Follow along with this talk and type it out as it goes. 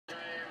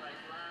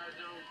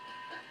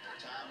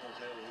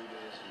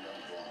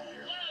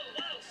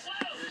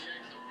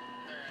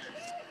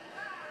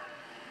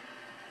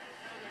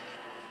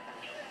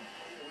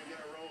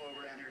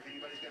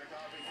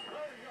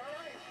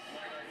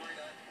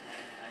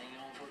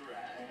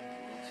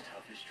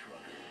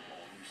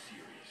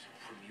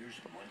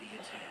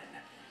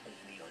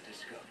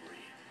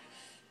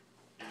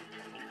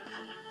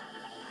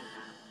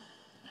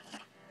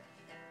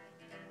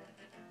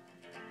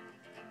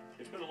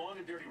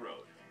a dirty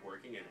road,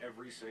 working in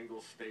every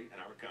single state in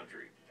our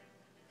country.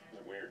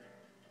 Isn't it weird?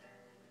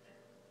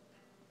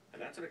 And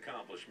that's an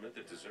accomplishment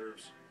that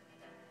deserves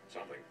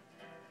something.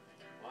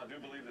 Well, I do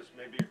believe this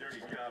may be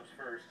dirty jobs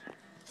first.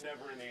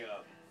 Never in the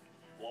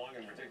long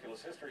and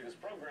ridiculous history of this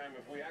program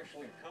if we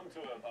actually come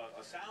to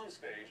a sound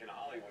stage in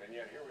Hollywood, and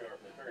yet here we are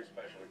for a very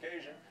special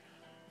occasion.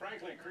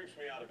 Frankly, it creeps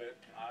me out a bit.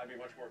 I'd be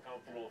much more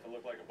comfortable if it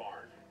looked like a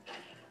barn.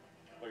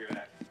 Look at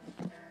that.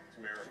 It's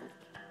a miracle.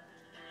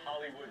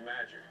 Hollywood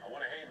magic. I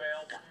want a hay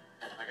bale,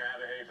 I can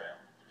have a hay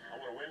bale. I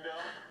want a window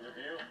with a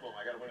view, boom,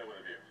 I got a window with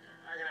a view.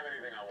 I can have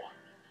anything I want.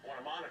 I want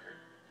a monitor.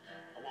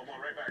 I want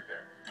one right back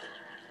there.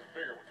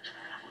 Bigger one.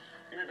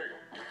 Give me a bigger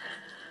one.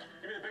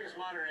 Give me the biggest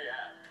monitor you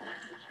have.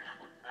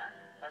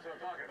 That's what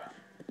I'm talking about.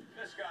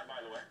 This Scott, by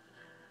the way.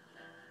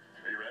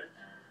 Are you ready?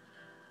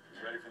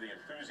 You ready for the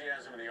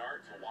enthusiasm and the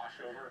art to wash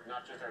over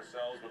not just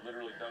ourselves, but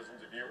literally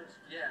dozens of viewers?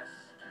 Yes.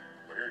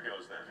 Well, here it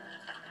goes then.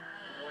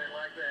 You ain't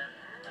like that.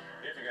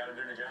 If you got a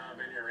dirty job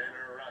and you're in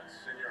a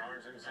ruts and your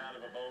arm's inside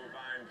of a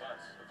bovine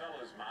butts, the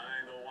fella's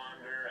mind will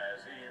wander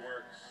as he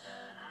works.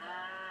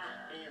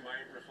 He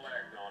might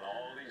reflect on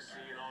all he's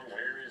seen, on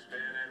where he's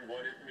been, and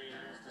what it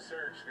means to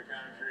search the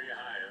country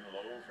high and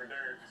low for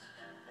dirt.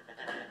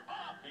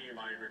 He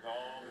might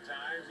recall the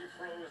times he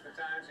froze, the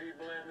times he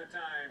bled, the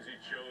times he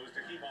chose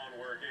to keep on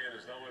working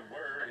as though it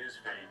were his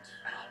fate.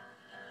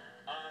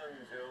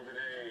 Until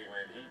today,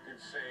 when he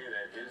could say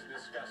that his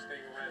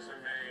disgusting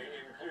resume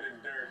included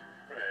dirt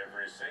from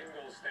every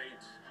single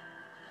state.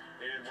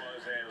 It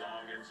was a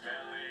long and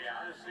smelly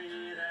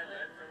odyssey that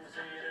led from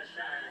sea to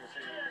shining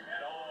sea,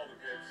 and all the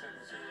pits and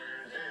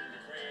sewers in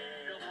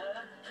between.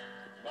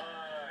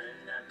 But in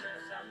that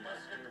mess, I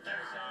must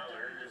confess, I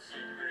learned the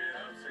secret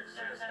of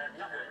success had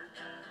nothing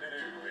to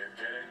do with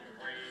getting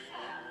clean.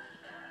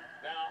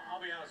 Now,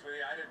 I'll be honest with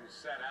you, I didn't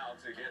set out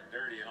to get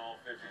dirty in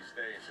all 50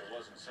 states. It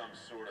wasn't some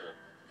sort of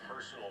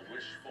personal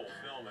wish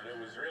fulfillment. It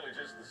was really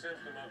just the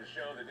symptom of a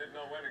show that didn't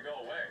know when to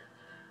go away.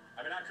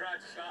 I mean, I tried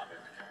to stop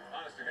it,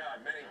 honest to God,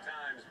 many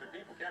times, but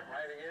people kept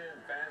writing in.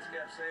 Fans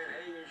kept saying,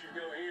 hey, you should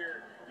go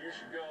here, you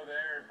should go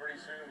there, and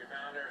pretty soon we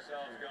found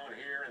ourselves going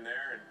here and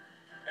there and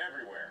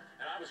everywhere.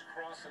 And I was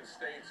crossing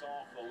states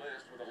off the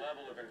list with a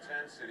level of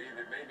intensity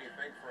that made me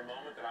think for a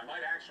moment that I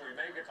might actually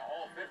make it to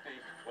all 50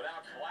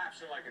 without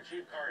collapsing like a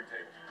cheap card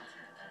table.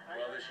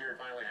 Well, this year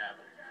it finally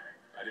happened.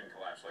 I didn't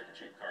collapse like a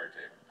cheap card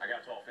table. I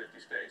got to all 50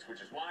 states,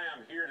 which is why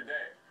I'm here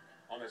today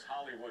on this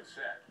Hollywood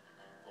set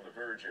on the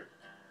verge of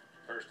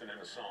bursting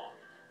into song.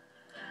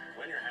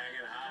 When you're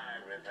hanging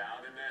high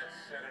without a net,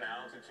 at an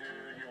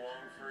altitude you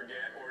won't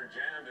forget, or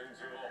jammed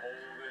into a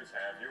hole that's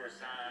half your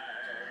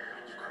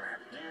size,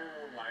 you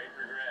might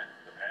regret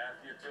the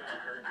path you took,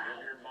 or give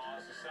your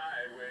boss a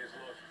sideways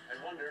look and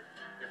wonder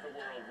if the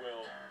world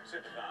will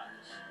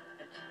sympathize.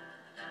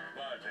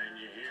 But then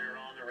you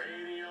hear on the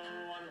radio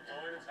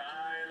unemployment's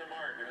high and the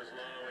market is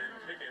low,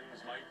 and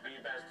pickings might be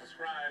best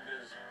described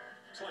as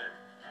slim.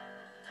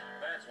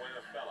 That's when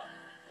a fella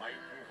might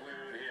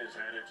conclude his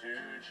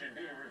attitude should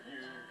be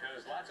reviewed,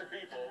 cause lots of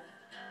people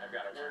have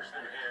got it worse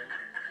than him.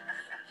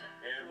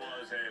 It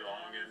was a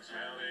long and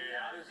smelly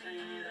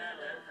odyssey that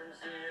led from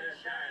sea to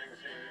shining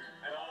sea,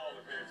 and all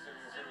the pits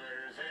and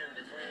sewers in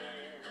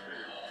between.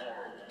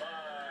 Horrible.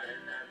 But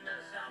in that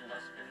mess, I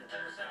must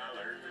confess, I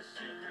learned the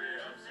secret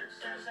of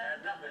success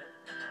had nothing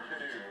to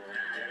do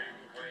with getting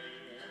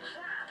clean.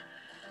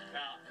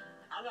 Now,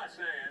 I'm not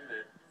saying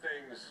that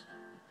things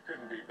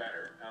couldn't be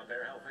better out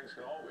there. Hell, things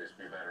could always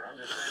be better. I'm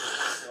just saying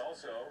things could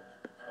also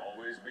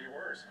always be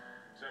worse.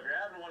 So if you're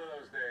having one of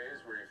those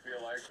days where you feel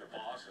like the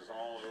boss is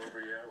all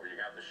over you, where you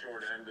got the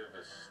short end of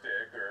the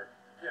stick, or,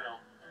 you know,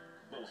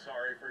 a little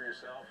sorry for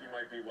yourself, you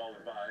might be well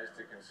advised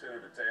to consider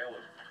the tale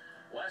of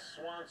Les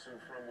Swanson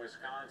from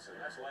Wisconsin.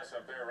 That's Les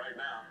up there right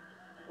now.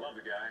 Love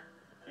the guy.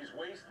 He's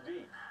waist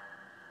deep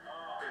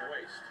in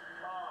waste.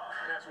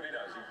 And that's what he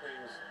does. He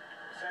cleans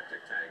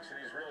septic tanks,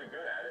 and he's really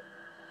good at it.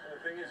 And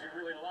the thing is, he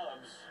really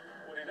loves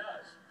what he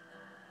does,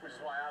 which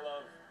is why I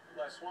love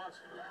Les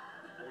Swanson,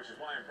 which is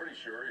why I'm pretty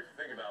sure if you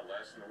think about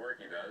Les and the work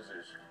he does,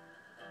 there's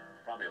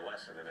probably a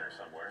lesson in there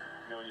somewhere.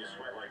 You know, when you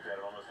sweat like that,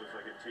 it almost looks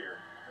like a tear.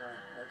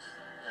 That's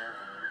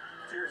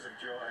tears of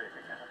joy.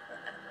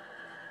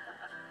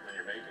 When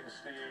you're making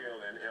steel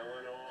in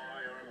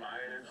Illinois or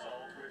mining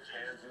salt, which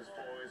Kansas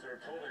boys are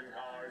pulling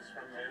cars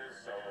from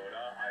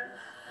Minnesota,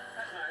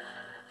 that's nice.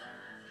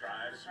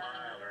 Try to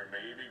smile or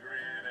maybe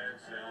grin and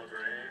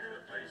celebrate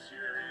the place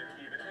you're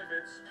in, even if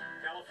it's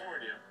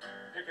California,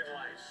 picking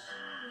lice.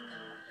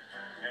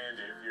 And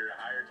if you're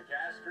hired to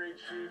castrate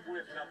sheep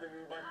with nothing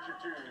but your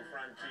two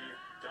front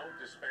teeth, don't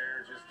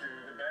despair, just do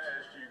the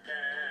best you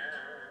can.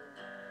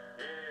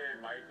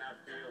 It might not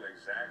feel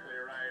exactly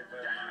right,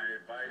 but my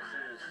advice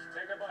is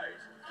take a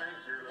bite. Thank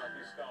your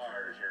lucky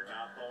stars, you're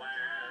not the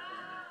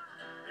land.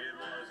 It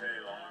was a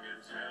long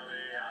and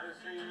smelly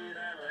odyssey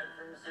that led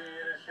from sea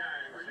to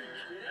shining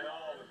sea, and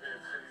all the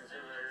pits and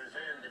sewers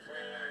in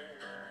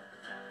between.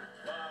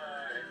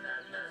 But in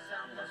that mess,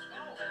 I must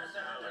confess,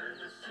 I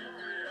learned the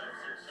secret of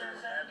success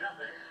had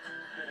nothing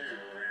to do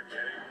with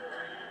getting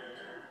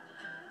clean.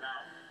 Now,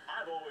 I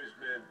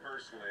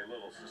personally a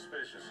little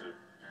suspicious of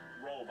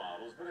role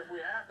models, but if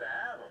we have to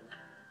have them,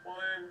 well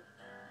then,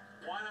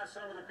 why not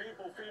some of the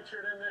people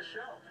featured in this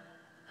show?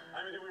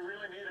 I mean, do we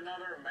really need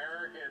another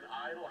American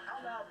Idol? How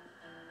about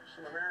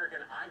some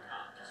American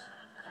icons,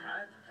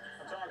 right?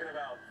 I'm talking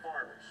about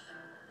farmers,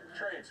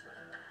 tradesmen,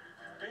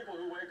 people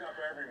who wake up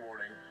every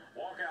morning,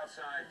 walk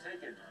outside,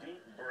 take a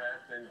deep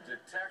breath, and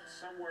detect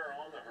somewhere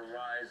on the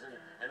horizon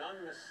an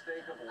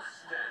unmistakable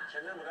stench,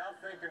 and then without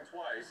thinking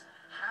twice,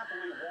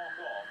 happily walk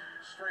off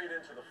straight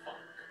into the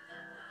funk.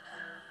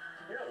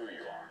 You know who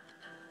you are.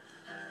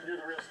 You're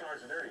the real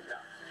stars of Dirty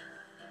Jobs.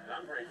 And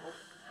I'm grateful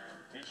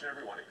to each and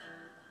every one of you.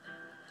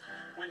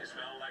 When you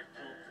smell like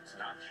poop that's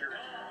not your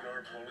own,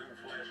 or pulling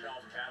flesh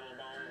off cattle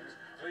bones,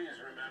 please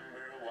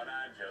remember what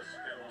I just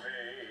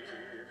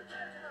conveyed.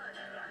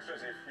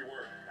 Because if you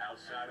work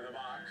outside of the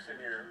box and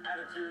your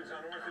attitude's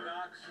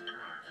unorthodox,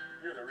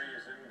 you're the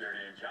reason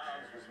Dirty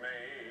Jobs was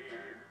made.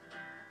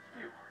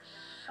 You are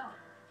some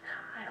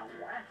kind of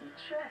wacky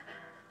chick.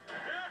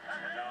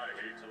 Now, I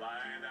hate to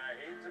lie and I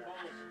hate to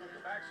boast, but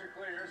the facts are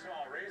clear, so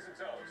I'll raise a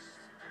toast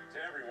to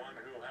everyone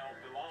who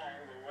helped along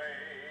the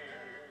way.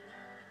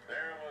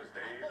 There was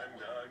Dave and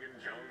Doug and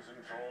Jones and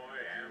Troy,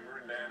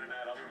 Amber and Dan and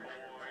that other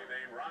boy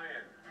named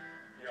Ryan.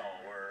 Y'all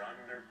were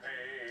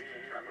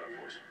underpaid. Wrap it up,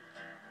 boys.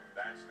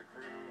 That's the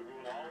crew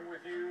who, along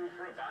with you,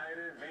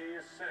 provided the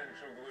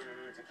essential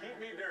glue to keep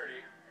me dirty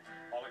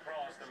all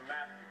across the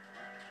map.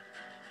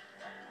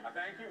 I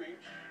thank you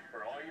each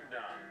for all you've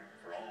done,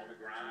 for all the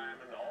grime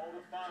and all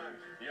the fun.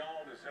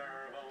 Y'all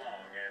deserve a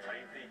long and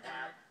lengthy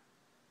clap.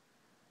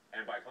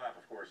 And by clap,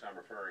 of course, I'm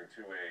referring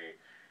to a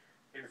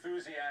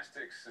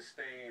enthusiastic,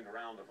 sustained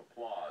round of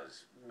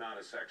applause, not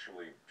a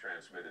sexually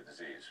transmitted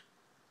disease.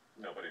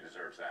 Nobody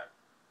deserves that.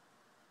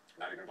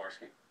 Not even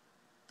Barsky.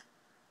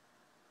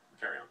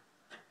 Carry on.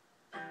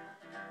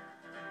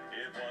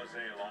 It was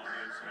a long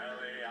and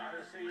smelly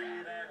odyssey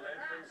that led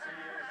from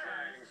sea to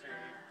shining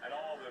sea, and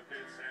all the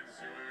pits and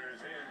sewers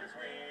in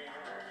between.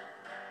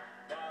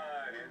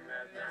 But in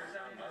that mess,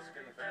 I must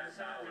confess,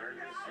 I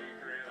learned the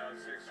secret of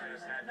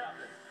success had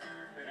nothing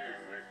to do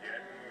with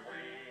getting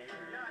clean.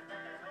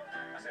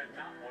 I said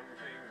not one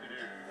thing to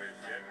do with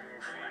getting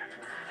clean.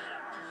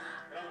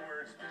 In other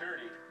words,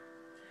 dirty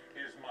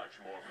is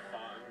much more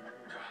fun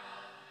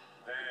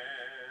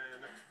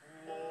than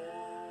more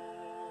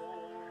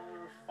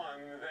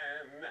fun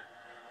than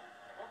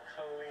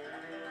clean.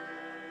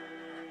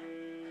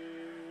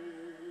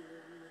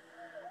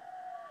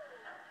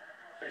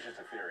 It's just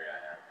a theory I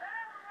have.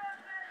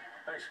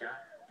 Thanks, Scott.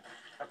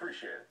 I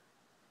appreciate it.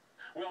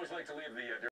 We always like to leave the